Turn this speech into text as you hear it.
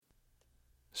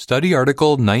Study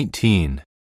Article 19.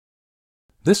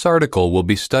 This article will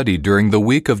be studied during the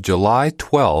week of July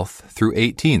 12th through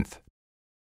 18th.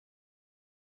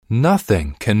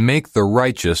 Nothing can make the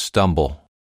righteous stumble.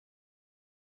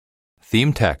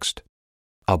 Theme text: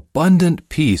 Abundant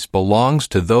peace belongs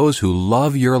to those who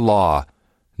love your law.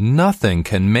 Nothing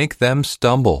can make them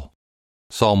stumble.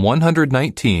 Psalm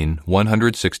 119,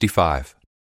 165.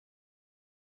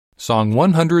 Song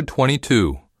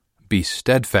 122. Be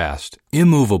steadfast,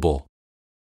 immovable.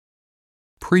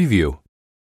 Preview.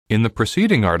 In the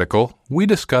preceding article, we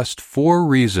discussed 4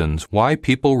 reasons why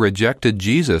people rejected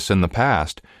Jesus in the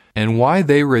past and why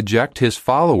they reject his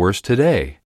followers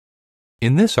today.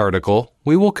 In this article,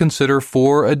 we will consider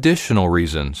 4 additional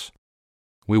reasons.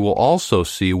 We will also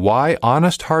see why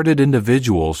honest-hearted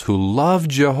individuals who love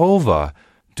Jehovah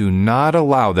do not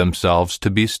allow themselves to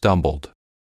be stumbled.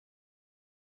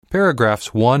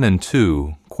 Paragraphs 1 and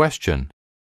 2, question: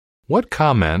 What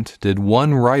comment did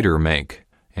one writer make,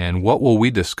 and what will we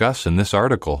discuss in this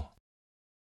article?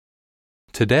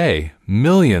 Today,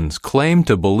 millions claim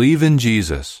to believe in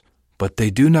Jesus, but they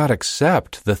do not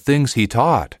accept the things he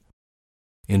taught.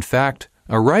 In fact,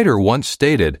 a writer once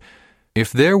stated,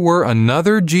 "If there were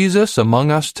another Jesus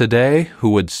among us today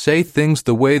who would say things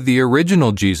the way the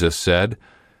original Jesus said,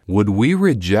 would we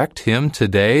reject him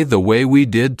today the way we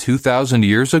did 2,000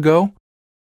 years ago?"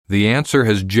 The answer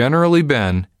has generally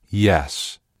been,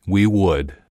 yes, we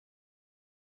would.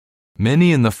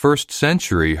 Many in the first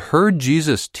century heard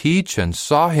Jesus teach and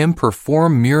saw him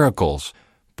perform miracles,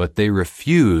 but they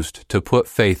refused to put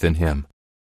faith in him.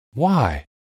 Why?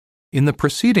 In the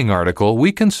preceding article,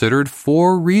 we considered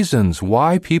 4 reasons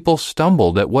why people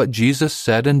stumbled at what Jesus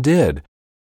said and did.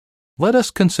 Let us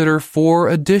consider 4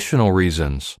 additional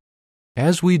reasons.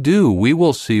 As we do, we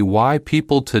will see why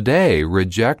people today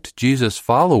reject Jesus'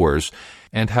 followers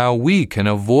and how we can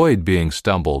avoid being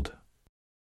stumbled.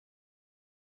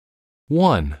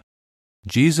 1.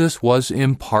 Jesus was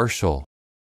impartial.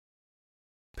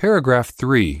 Paragraph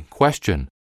 3, question: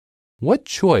 What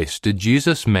choice did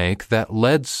Jesus make that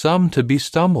led some to be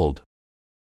stumbled?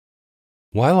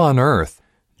 While on earth,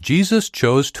 Jesus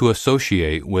chose to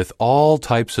associate with all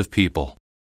types of people.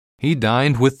 He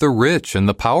dined with the rich and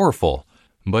the powerful,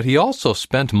 but he also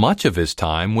spent much of his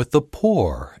time with the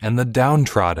poor and the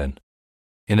downtrodden.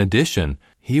 In addition,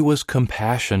 he was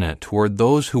compassionate toward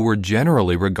those who were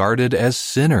generally regarded as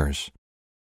sinners.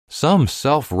 Some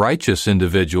self-righteous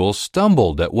individuals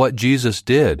stumbled at what Jesus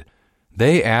did.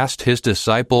 They asked his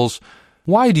disciples,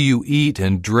 "Why do you eat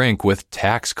and drink with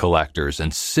tax collectors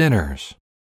and sinners?"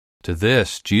 To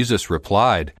this, Jesus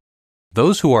replied,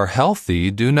 "Those who are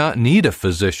healthy do not need a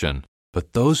physician,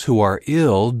 but those who are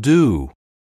ill do.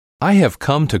 I have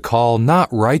come to call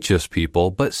not righteous people,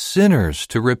 but sinners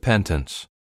to repentance."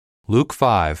 Luke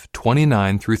 5,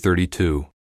 29 through 32.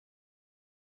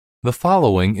 The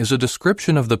following is a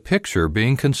description of the picture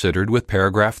being considered with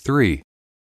paragraph 3.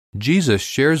 Jesus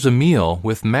shares a meal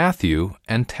with Matthew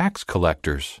and tax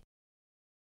collectors.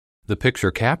 The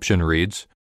picture caption reads,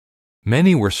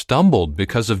 "Many were stumbled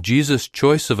because of Jesus'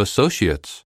 choice of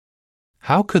associates."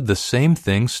 How could the same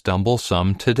thing stumble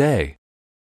some today?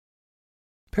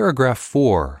 Paragraph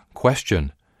 4,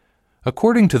 question: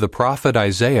 According to the prophet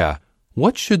Isaiah,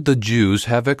 what should the Jews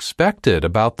have expected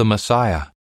about the Messiah?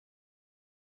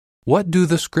 What do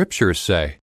the scriptures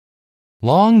say?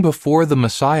 Long before the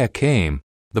Messiah came,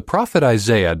 the prophet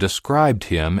Isaiah described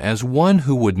him as one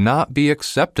who would not be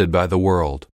accepted by the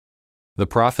world. The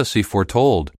prophecy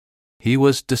foretold, "He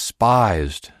was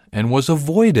despised and was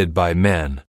avoided by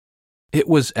men. It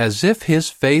was as if his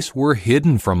face were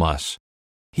hidden from us.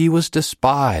 He was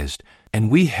despised, and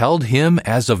we held him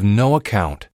as of no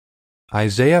account."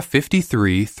 Isaiah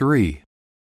 53, 3.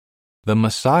 The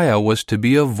Messiah was to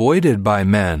be avoided by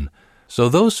men, so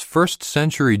those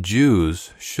first-century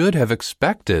Jews should have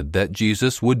expected that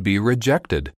Jesus would be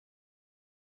rejected.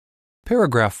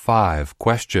 Paragraph 5,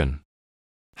 question: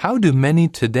 How do many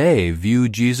today view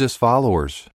Jesus'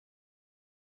 followers?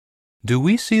 Do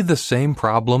we see the same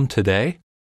problem today?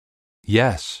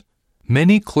 Yes.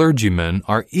 Many clergymen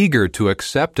are eager to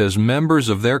accept as members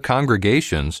of their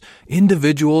congregations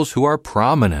individuals who are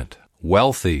prominent,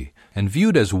 wealthy, and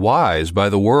viewed as wise by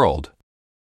the world.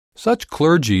 Such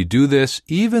clergy do this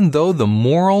even though the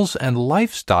morals and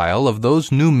lifestyle of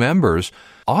those new members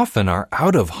often are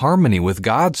out of harmony with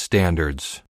God's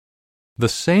standards.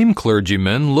 The same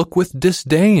clergymen look with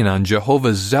disdain on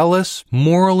Jehovah's zealous,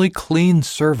 morally clean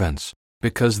servants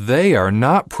because they are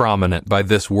not prominent by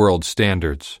this world's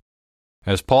standards.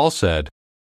 As Paul said,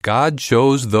 God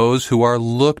chose those who are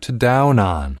looked down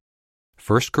on.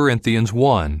 1 Corinthians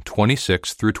 1,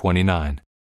 26 through 29.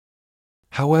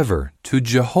 However, to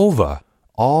Jehovah,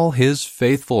 all his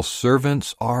faithful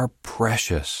servants are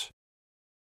precious.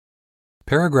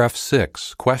 Paragraph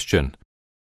 6, question.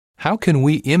 How can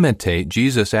we imitate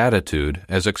Jesus' attitude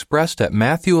as expressed at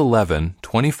Matthew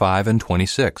 11:25 and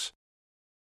 26?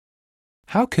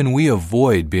 How can we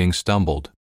avoid being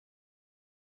stumbled?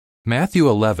 Matthew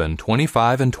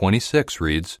 11:25 and 26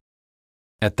 reads,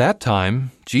 At that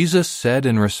time, Jesus said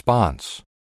in response,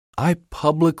 I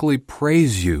publicly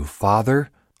praise you, Father,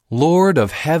 Lord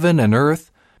of heaven and earth,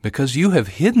 because you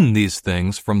have hidden these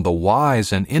things from the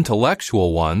wise and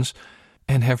intellectual ones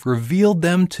and have revealed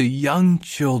them to young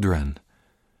children.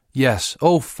 Yes,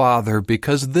 O Father,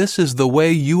 because this is the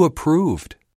way you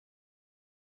approved.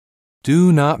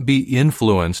 Do not be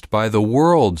influenced by the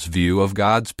world's view of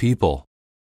God's people.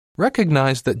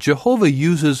 Recognize that Jehovah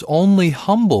uses only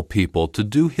humble people to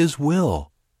do His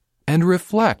will, and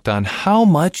reflect on how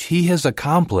much He has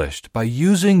accomplished by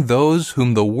using those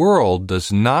whom the world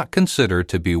does not consider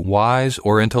to be wise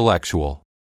or intellectual.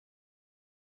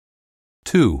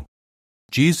 2.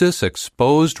 Jesus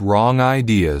exposed wrong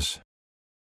ideas.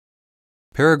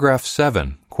 Paragraph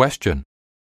 7, question.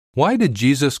 Why did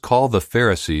Jesus call the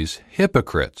Pharisees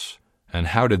hypocrites, and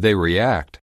how did they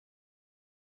react?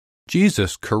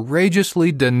 Jesus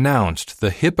courageously denounced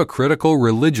the hypocritical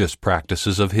religious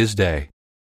practices of his day.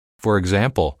 For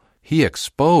example, he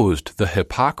exposed the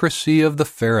hypocrisy of the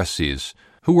Pharisees,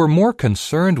 who were more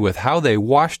concerned with how they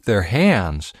washed their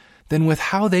hands than with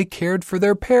how they cared for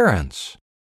their parents.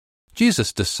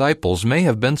 Jesus' disciples may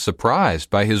have been surprised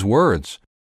by his words.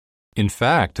 In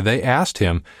fact, they asked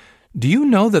him, Do you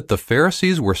know that the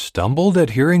Pharisees were stumbled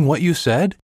at hearing what you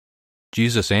said?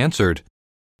 Jesus answered,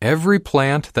 Every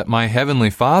plant that my heavenly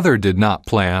Father did not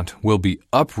plant will be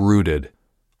uprooted.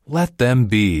 Let them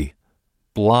be.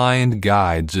 Blind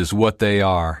guides is what they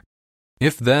are.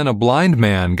 If then a blind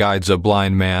man guides a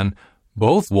blind man,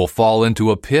 both will fall into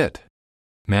a pit.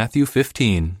 Matthew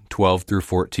 15:12 through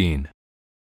 14.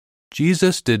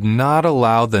 Jesus did not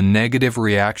allow the negative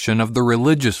reaction of the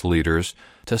religious leaders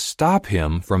to stop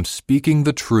him from speaking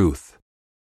the truth.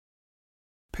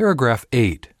 Paragraph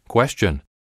 8, question.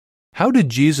 How did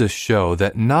Jesus show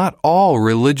that not all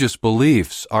religious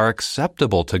beliefs are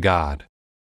acceptable to God?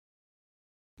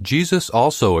 Jesus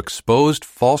also exposed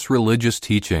false religious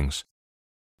teachings.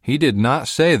 He did not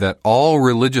say that all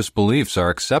religious beliefs are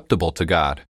acceptable to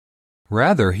God.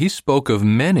 Rather, he spoke of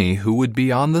many who would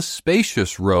be on the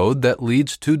spacious road that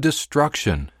leads to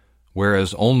destruction,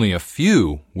 whereas only a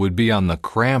few would be on the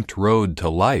cramped road to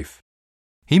life.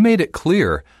 He made it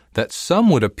clear that some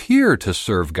would appear to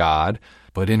serve God,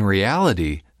 but in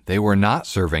reality, they were not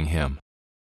serving Him.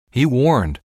 He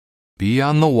warned, Be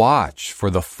on the watch for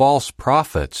the false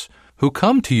prophets who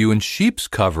come to you in sheep's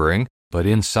covering, but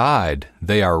inside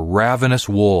they are ravenous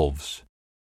wolves.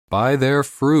 By their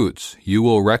fruits you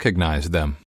will recognize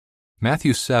them.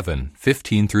 Matthew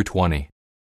 7:15 through 20.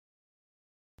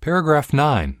 Paragraph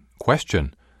 9,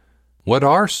 question. What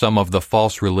are some of the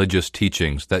false religious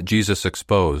teachings that Jesus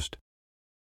exposed?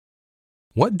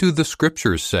 What do the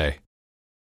Scriptures say?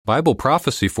 Bible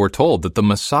prophecy foretold that the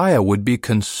Messiah would be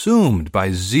consumed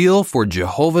by zeal for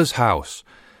Jehovah's house.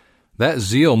 That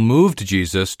zeal moved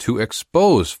Jesus to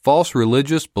expose false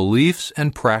religious beliefs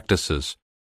and practices.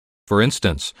 For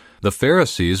instance, the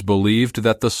Pharisees believed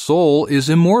that the soul is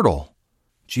immortal.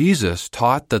 Jesus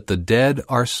taught that the dead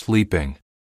are sleeping.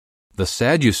 The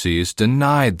Sadducees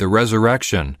denied the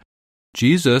resurrection.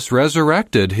 Jesus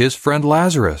resurrected his friend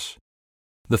Lazarus.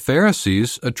 The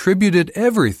Pharisees attributed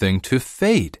everything to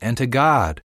fate and to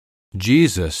God.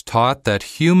 Jesus taught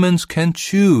that humans can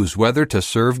choose whether to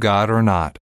serve God or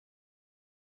not.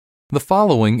 The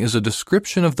following is a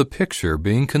description of the picture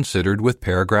being considered with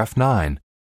paragraph 9.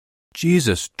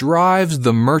 Jesus drives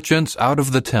the merchants out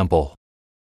of the temple.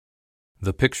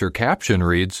 The picture caption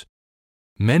reads,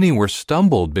 Many were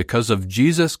stumbled because of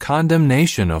Jesus'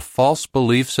 condemnation of false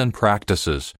beliefs and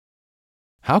practices.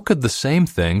 How could the same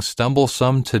thing stumble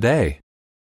some today?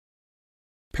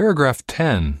 Paragraph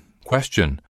 10,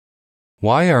 question.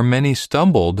 Why are many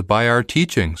stumbled by our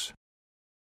teachings?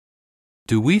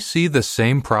 Do we see the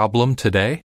same problem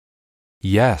today?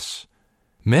 Yes.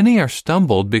 Many are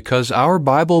stumbled because our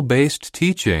Bible-based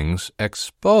teachings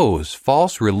expose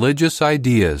false religious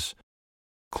ideas.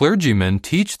 Clergymen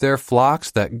teach their flocks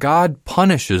that God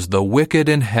punishes the wicked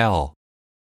in hell.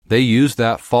 They use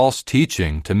that false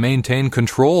teaching to maintain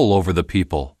control over the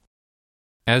people.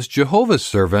 As Jehovah's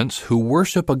servants who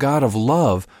worship a God of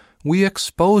love, we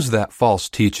expose that false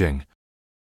teaching.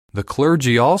 The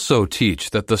clergy also teach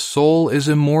that the soul is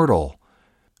immortal.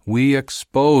 We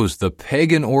expose the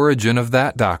pagan origin of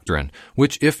that doctrine,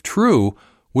 which, if true,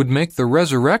 would make the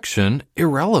resurrection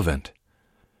irrelevant.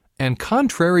 And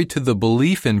contrary to the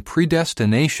belief in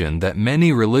predestination that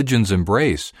many religions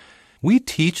embrace, we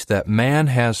teach that man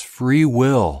has free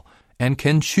will and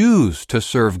can choose to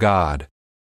serve God.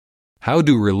 How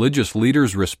do religious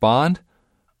leaders respond?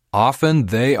 Often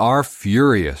they are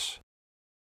furious.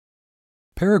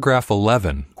 Paragraph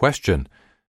 11, question.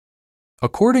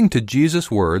 According to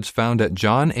Jesus' words found at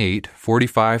John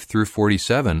 8:45 through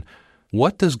 47,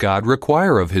 what does God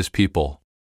require of His people?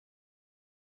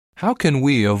 How can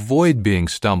we avoid being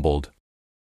stumbled?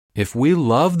 If we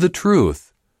love the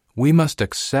truth, we must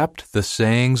accept the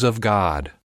sayings of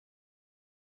God.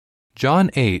 John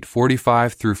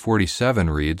 8:45 through 47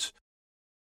 reads,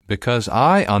 "Because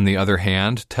I, on the other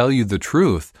hand, tell you the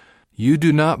truth, you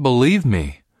do not believe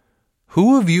me.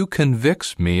 Who of you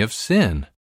convicts me of sin?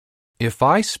 If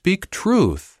I speak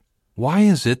truth, why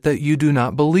is it that you do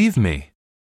not believe me?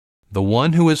 The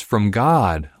one who is from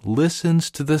God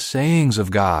listens to the sayings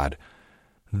of God.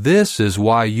 This is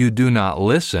why you do not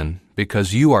listen,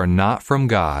 because you are not from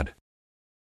God."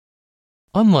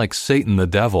 Unlike Satan the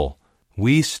devil,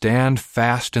 we stand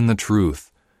fast in the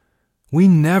truth. We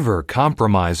never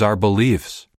compromise our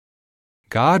beliefs.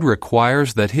 God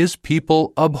requires that His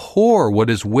people abhor what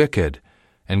is wicked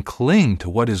and cling to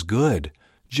what is good,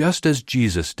 just as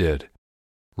Jesus did.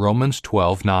 Romans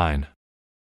 12:9.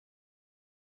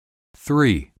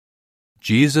 3.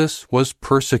 Jesus was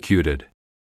persecuted.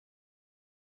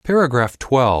 Paragraph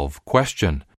 12,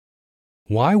 question.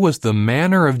 Why was the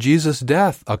manner of Jesus'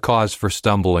 death a cause for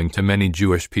stumbling to many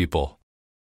Jewish people?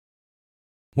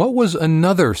 What was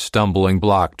another stumbling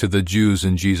block to the Jews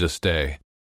in Jesus' day?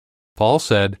 Paul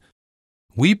said,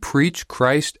 "We preach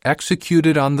Christ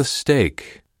executed on the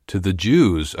stake, to the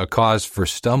Jews a cause for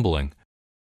stumbling."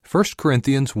 1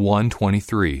 Corinthians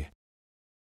 1:23.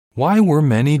 Why were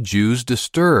many Jews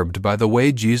disturbed by the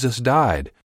way Jesus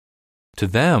died? To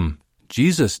them,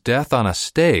 Jesus' death on a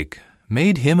stake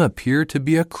made Him appear to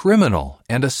be a criminal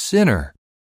and a sinner,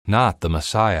 not the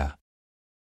Messiah.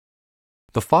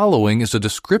 The following is a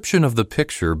description of the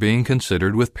picture being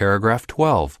considered with paragraph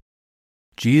 12.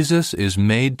 Jesus is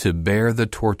made to bear the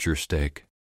torture stake.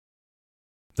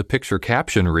 The picture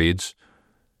caption reads,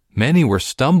 "Many were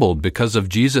stumbled because of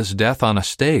Jesus' death on a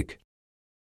stake."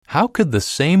 How could the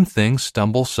same thing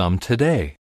stumble some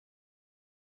today?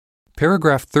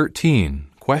 Paragraph 13,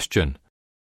 question.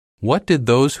 What did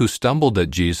those who stumbled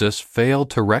at Jesus fail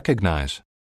to recognize?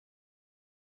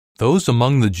 Those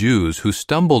among the Jews who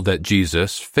stumbled at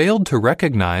Jesus failed to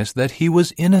recognize that He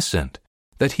was innocent,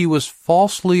 that He was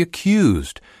falsely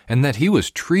accused, and that He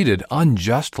was treated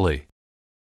unjustly.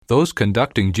 Those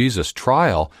conducting Jesus'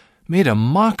 trial made a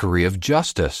mockery of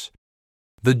justice.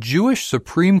 The Jewish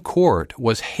Supreme Court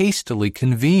was hastily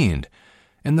convened,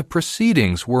 and the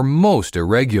proceedings were most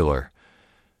irregular.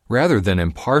 Rather than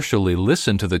impartially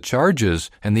listen to the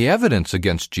charges and the evidence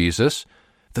against Jesus,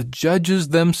 the judges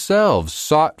themselves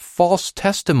sought false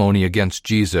testimony against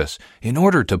Jesus in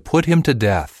order to put Him to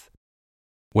death.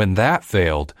 When that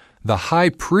failed, the high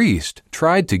priest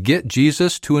tried to get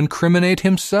Jesus to incriminate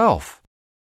himself.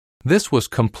 This was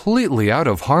completely out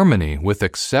of harmony with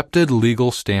accepted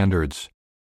legal standards.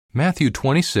 Matthew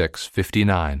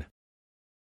 26:59.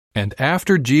 And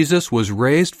after Jesus was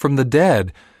raised from the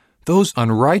dead, those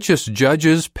unrighteous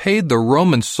judges paid the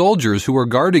Roman soldiers who were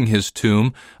guarding His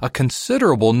tomb a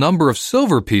considerable number of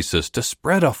silver pieces to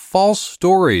spread a false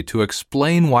story to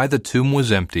explain why the tomb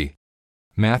was empty.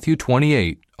 Matthew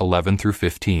 28:11 through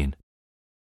 15.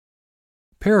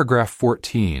 Paragraph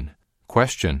 14,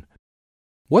 question.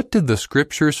 What did the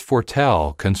Scriptures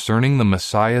foretell concerning the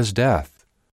Messiah's death?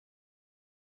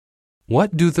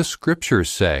 What do the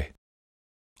Scriptures say?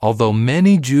 Although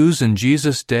many Jews in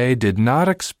Jesus' day did not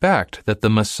expect that the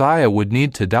Messiah would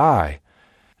need to die,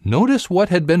 notice what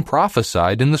had been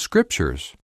prophesied in the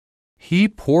Scriptures. He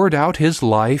poured out His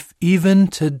life even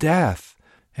to death,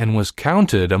 and was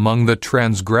counted among the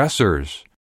transgressors.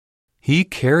 He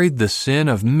carried the sin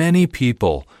of many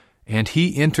people, and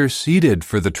He interceded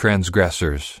for the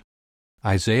transgressors.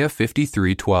 Isaiah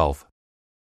 53:12.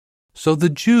 So the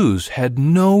Jews had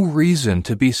no reason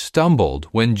to be stumbled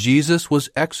when Jesus was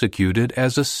executed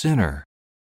as a sinner.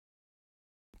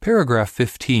 Paragraph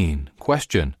 15,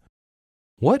 question.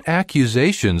 What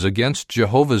accusations against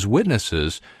Jehovah's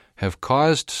Witnesses have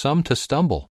caused some to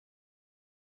stumble?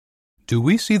 Do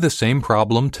we see the same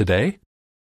problem today?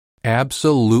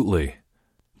 Absolutely.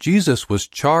 Jesus was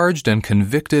charged and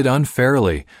convicted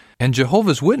unfairly, and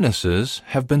Jehovah's Witnesses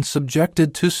have been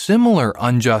subjected to similar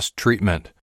unjust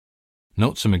treatment.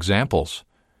 Note some examples.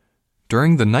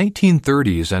 During the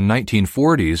 1930s and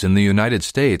 1940s in the United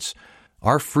States,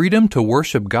 our freedom to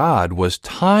worship God was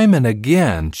time and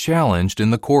again challenged in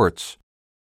the courts.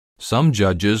 Some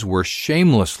judges were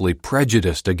shamelessly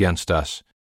prejudiced against us.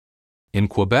 In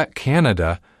Quebec,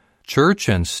 Canada, church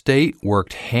and state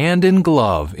worked hand in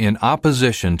glove in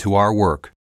opposition to our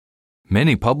work.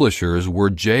 Many publishers were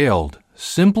jailed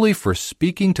simply for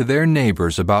speaking to their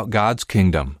neighbors about God's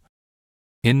kingdom.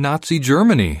 In Nazi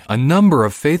Germany, a number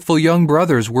of faithful young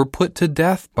brothers were put to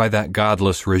death by that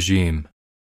godless regime.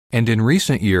 And in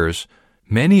recent years,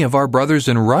 many of our brothers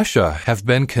in Russia have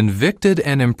been convicted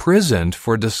and imprisoned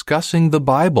for discussing the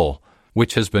Bible,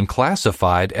 which has been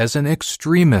classified as an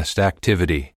extremist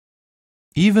activity.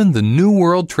 Even the New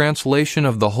World Translation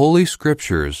of the Holy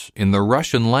Scriptures in the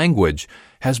Russian language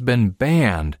has been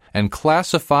banned and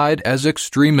classified as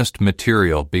extremist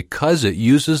material because it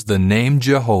uses the name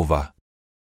Jehovah.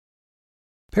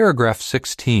 Paragraph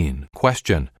 16.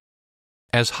 Question.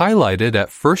 As highlighted at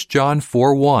 1 John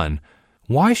 4:1,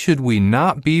 why should we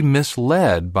not be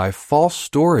misled by false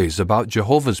stories about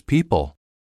Jehovah's people?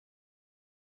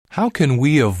 How can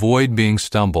we avoid being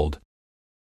stumbled?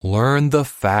 Learn the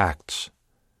facts.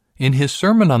 In his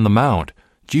Sermon on the Mount,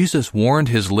 Jesus warned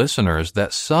his listeners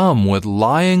that some would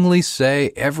lyingly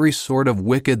say every sort of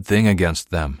wicked thing against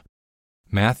them.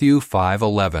 Matthew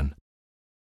 5:11.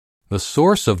 The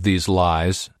source of these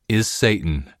lies is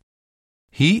Satan.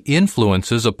 He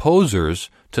influences opposers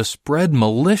to spread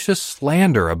malicious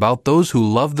slander about those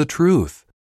who love the truth.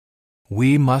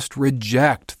 We must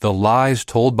reject the lies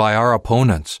told by our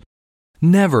opponents.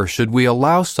 Never should we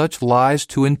allow such lies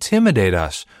to intimidate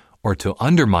us or to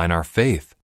undermine our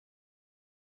faith.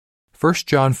 1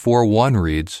 John 4:1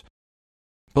 reads,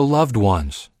 Beloved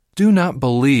ones, do not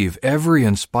believe every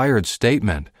inspired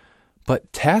statement,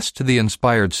 but test the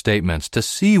inspired statements to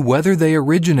see whether they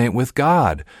originate with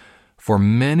God, for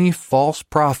many false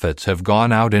prophets have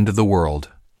gone out into the world.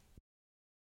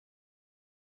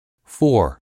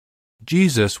 4.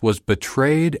 Jesus was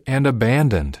betrayed and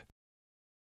abandoned.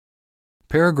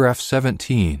 Paragraph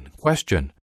 17.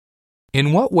 Question.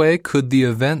 In what way could the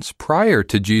events prior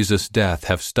to Jesus' death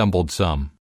have stumbled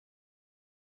some?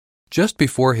 Just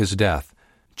before his death,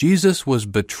 Jesus was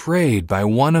betrayed by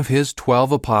one of his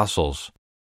 12 apostles.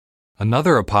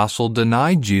 Another apostle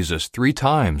denied Jesus 3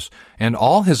 times, and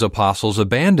all his apostles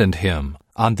abandoned him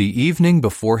on the evening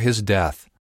before his death.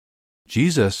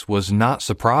 Jesus was not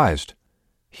surprised.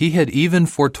 He had even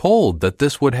foretold that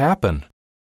this would happen.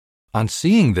 On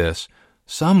seeing this,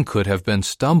 some could have been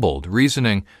stumbled,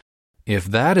 reasoning, if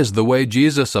that is the way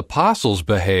Jesus' apostles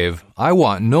behave, I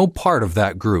want no part of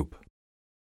that group.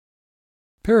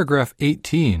 Paragraph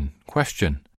 18.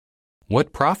 Question.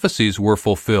 What prophecies were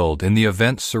fulfilled in the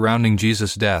events surrounding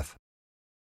Jesus' death?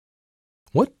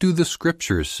 What do the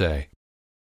Scriptures say?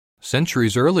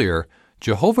 Centuries earlier,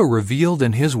 Jehovah revealed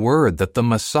in His Word that the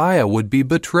Messiah would be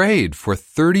betrayed for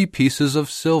 30 pieces of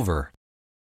silver.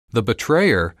 The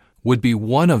betrayer would be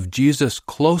one of Jesus'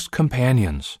 close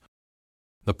companions.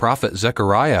 The prophet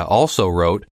Zechariah also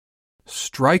wrote,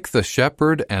 Strike the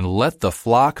shepherd and let the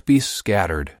flock be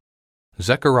scattered.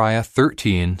 Zechariah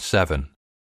 13:7.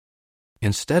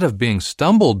 Instead of being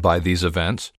stumbled by these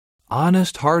events,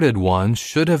 honest-hearted ones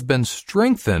should have been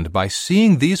strengthened by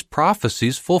seeing these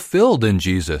prophecies fulfilled in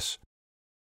Jesus.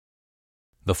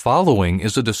 The following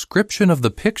is a description of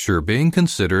the picture being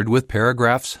considered with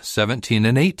paragraphs 17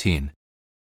 and 18.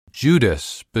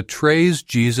 Judas betrays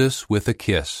Jesus with a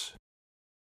kiss.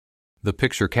 The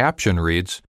picture caption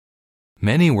reads,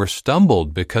 Many were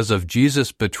stumbled because of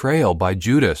Jesus' betrayal by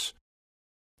Judas.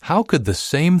 How could the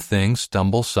same thing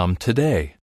stumble some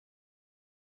today?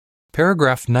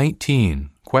 Paragraph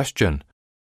 19. Question.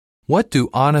 What do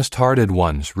honest-hearted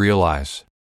ones realize?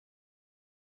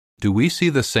 Do we see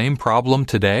the same problem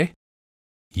today?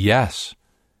 Yes.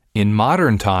 In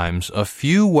modern times, a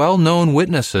few well-known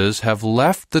witnesses have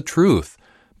left the truth,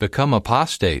 become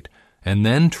apostate, and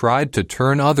then tried to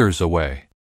turn others away.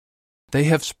 They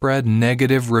have spread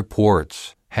negative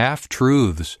reports,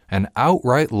 half-truths, and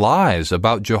outright lies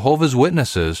about Jehovah's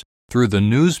Witnesses through the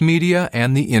news media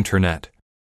and the Internet.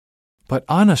 But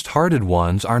honest-hearted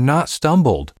ones are not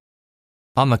stumbled.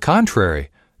 On the contrary,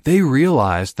 they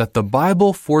realize that the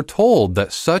Bible foretold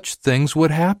that such things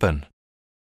would happen.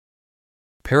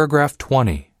 Paragraph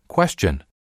 20. Question.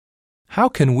 How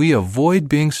can we avoid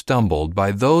being stumbled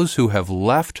by those who have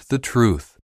left the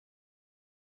truth?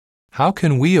 How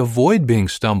can we avoid being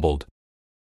stumbled?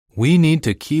 We need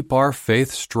to keep our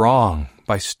faith strong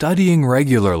by studying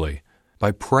regularly,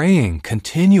 by praying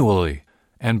continually,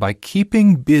 and by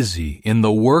keeping busy in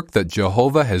the work that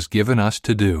Jehovah has given us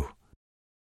to do.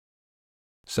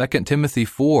 2 Timothy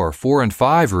 4:4 and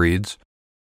 5 reads,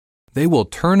 they will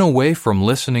turn away from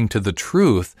listening to the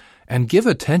truth and give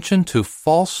attention to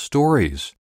false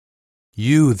stories.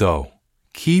 You, though,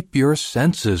 keep your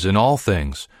senses in all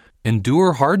things,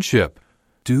 endure hardship,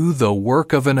 do the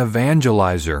work of an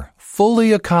evangelizer,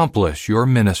 fully accomplish your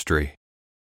ministry.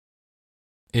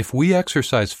 If we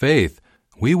exercise faith,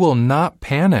 we will not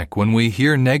panic when we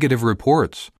hear negative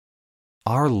reports.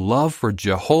 Our love for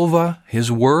Jehovah,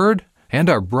 His Word, and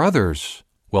our brothers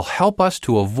will help us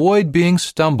to avoid being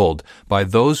stumbled by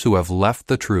those who have left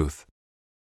the truth.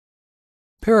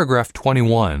 Paragraph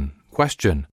 21.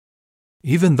 Question.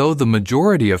 Even though the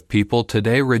majority of people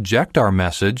today reject our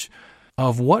message,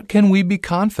 of what can we be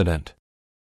confident?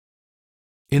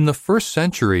 In the first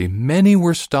century, many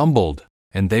were stumbled,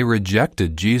 and they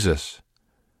rejected Jesus.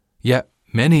 Yet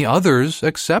many others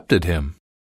accepted Him.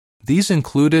 These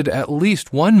included at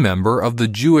least one member of the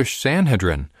Jewish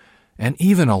Sanhedrin, and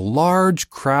even a large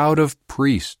crowd of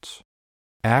priests.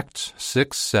 Acts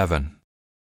 6:7.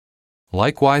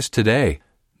 Likewise today,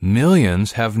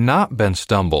 millions have not been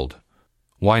stumbled.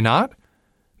 Why not?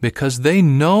 Because they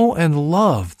know and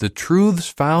love the truths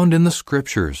found in the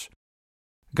Scriptures.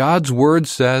 God's Word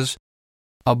says,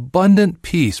 "Abundant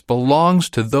peace belongs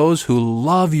to those who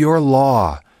love your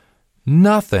law.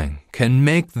 Nothing can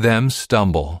make them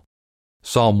stumble."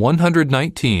 Psalm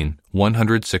 119,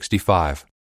 165.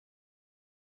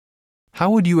 How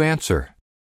would you answer?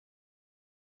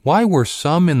 Why were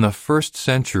some in the first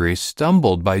century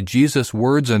stumbled by Jesus'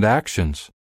 words and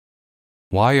actions?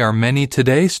 Why are many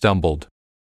today stumbled?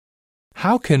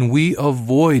 How can we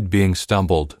avoid being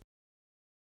stumbled?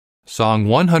 Song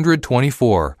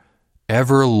 124,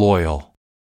 Ever Loyal.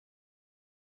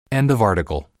 End of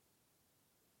article.